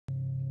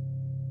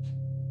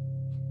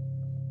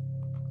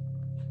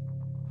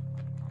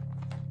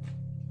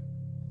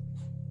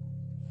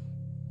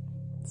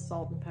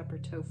salt and pepper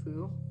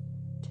tofu.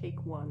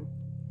 Take 1.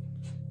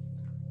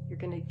 You're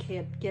gonna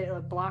get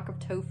a block of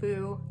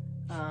tofu.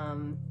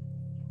 I've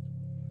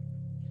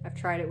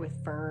tried it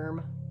with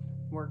firm,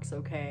 works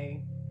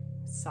okay.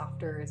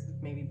 Softer is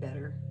maybe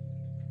better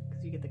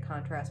because you get the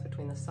contrast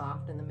between the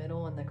soft in the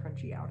middle and the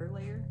crunchy outer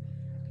layer.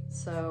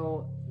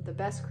 So the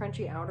best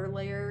crunchy outer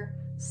layer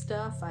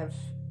stuff I've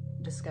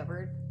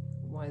discovered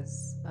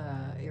was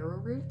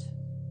arrowroot.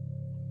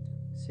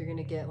 So you're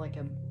gonna get like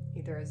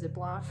either a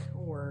Ziploc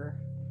or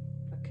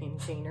a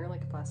container,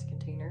 like a plastic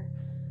container.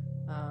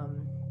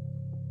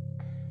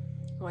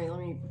 Wait, let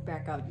me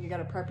back up. You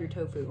gotta prep your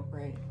tofu,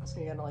 right? So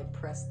you gotta like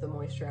press the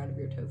moisture out of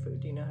your tofu.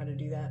 Do you know how to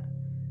do that?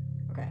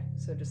 Okay,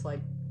 so just like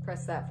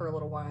press that for a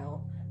little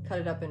while, cut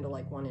it up into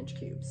like 1-inch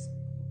cubes.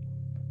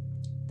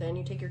 Then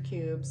you take your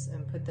cubes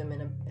and put them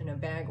in a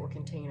bag or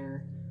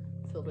container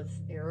filled with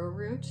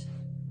arrowroot.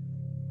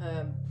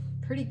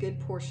 Pretty good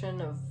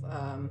portion of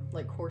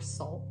like coarse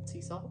salt,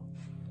 sea salt,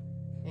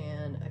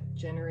 and a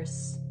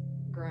generous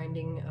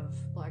grinding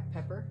of black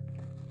pepper.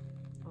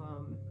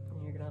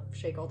 And you're gonna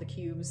shake all the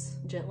cubes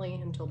gently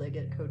until they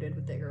get coated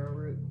with the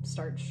arrowroot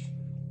starch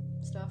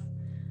stuff.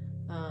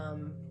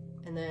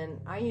 And then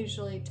I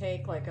usually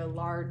take like a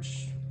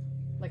large,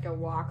 like a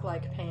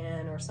wok-like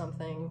pan or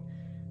something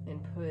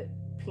and put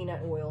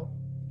peanut oil.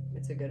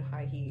 It's a good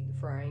high heat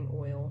frying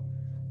oil.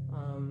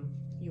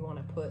 You want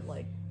to put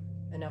like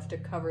enough to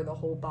cover the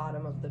whole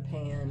bottom of the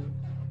pan.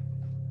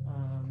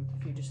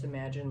 If you just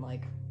imagine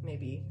like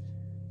maybe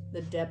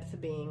the depth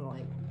being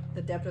like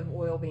the depth of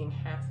oil being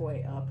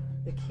halfway up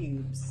the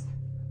cubes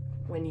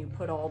when you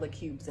put all the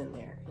cubes in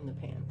there in the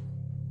pan.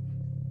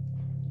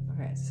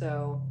 Okay,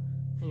 so,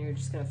 and you're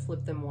just gonna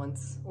flip them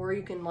once, or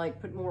you can like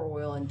put more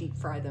oil and deep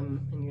fry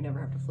them and you never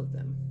have to flip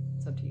them.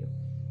 It's up to you.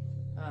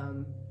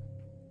 And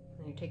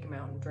you take them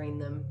out and drain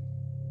them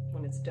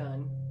when it's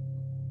done.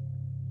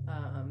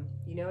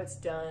 You know it's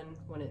done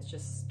when it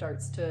just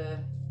starts to,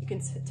 you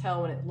can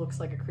tell when it looks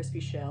like a crispy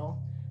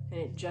shell and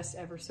it just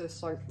ever so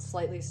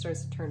slightly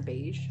starts to turn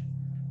beige.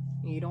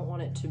 You don't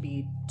want it to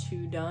be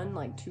too done,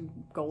 like too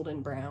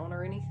golden brown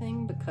or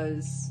anything,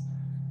 because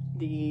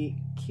the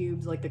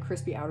cubes, like the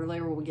crispy outer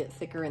layer, will get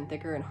thicker and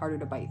thicker and harder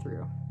to bite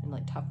through and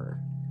like tougher.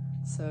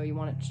 So you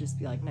want it to just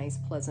be like nice,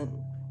 pleasant,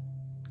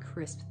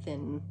 crisp,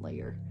 thin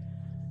layer.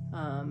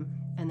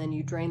 And then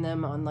you drain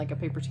them on like a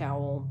paper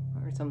towel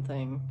or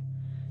something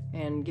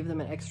and give them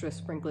an extra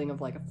sprinkling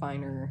of like a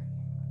finer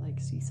like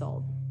sea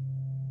salt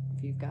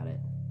if you've got it.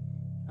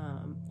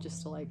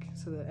 Just to like,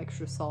 so the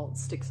extra salt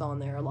sticks on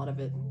there. A lot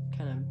of it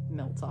kind of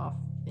melts off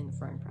in the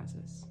frying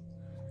process.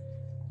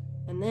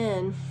 And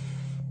then,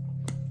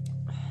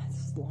 this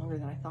is longer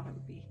than I thought it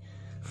would be.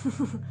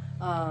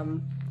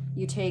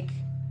 You take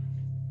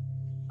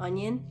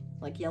onion,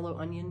 like yellow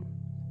onion,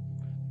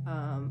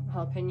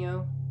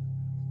 jalapeno,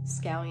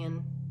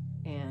 scallion,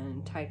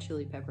 and Thai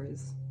chili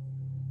peppers.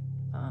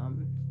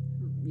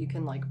 You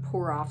can like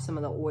pour off some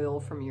of the oil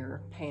from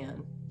your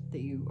pan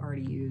that you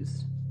already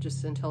used,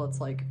 just until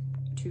it's like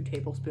 2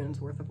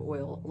 tablespoons worth of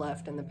oil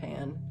left in the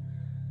pan.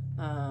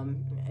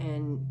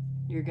 And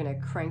you're gonna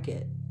crank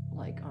it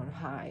like on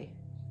high.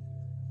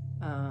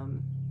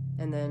 And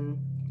then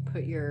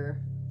put your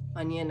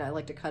onion, I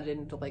like to cut it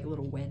into like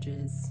little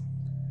wedges,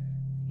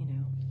 you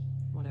know,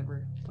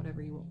 whatever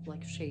you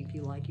like, shape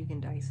you like. You can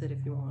dice it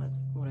if you want,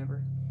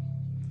 whatever.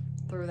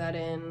 Throw that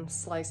in,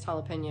 sliced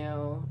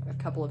jalapeno, a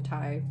couple of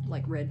Thai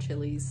like red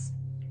chilies.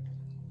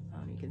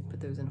 You can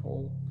put those in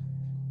whole.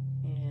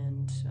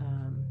 And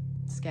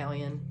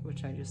scallion,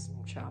 which I just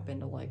chop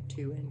into like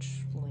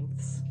 2-inch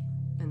lengths.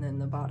 And then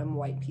the bottom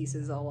white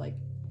pieces I'll like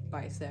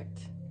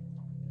bisect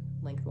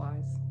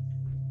lengthwise,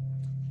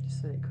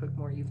 just so they cook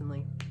more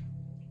evenly.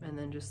 And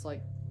then just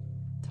like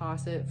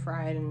toss it,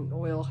 fry it in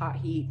oil, hot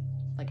heat,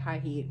 like high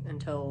heat,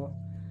 until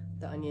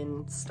the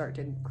onions start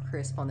to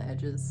crisp on the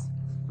edges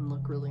and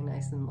look really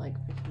nice and like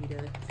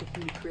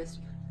fajita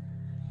crisp.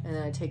 And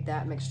then I take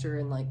that mixture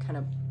and like kind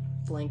of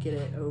blanket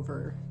it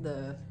over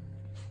the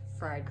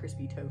fried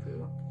crispy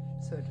tofu,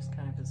 so it just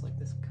kind of is like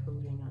this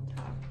coating on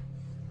top.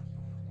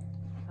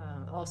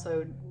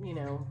 Also, you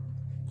know,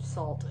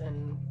 salt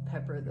and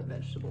pepper the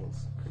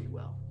vegetables pretty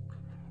well.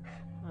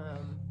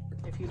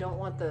 If you don't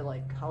want the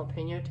like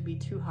jalapeno to be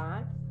too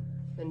hot,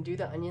 then do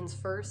the onions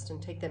first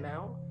and take them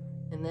out,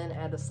 and then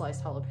add the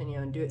sliced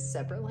jalapeno and do it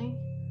separately.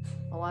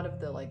 A lot of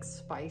the like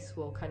spice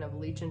will kind of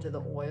leach into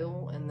the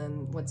oil, and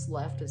then what's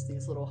left is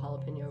these little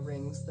jalapeno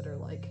rings that are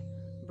like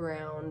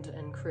browned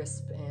and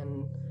crisp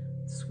and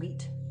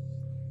sweet.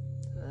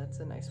 So that's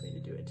a nice way to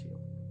do it too.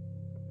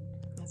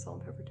 That's salt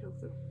and pepper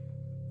tofu.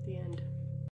 The end.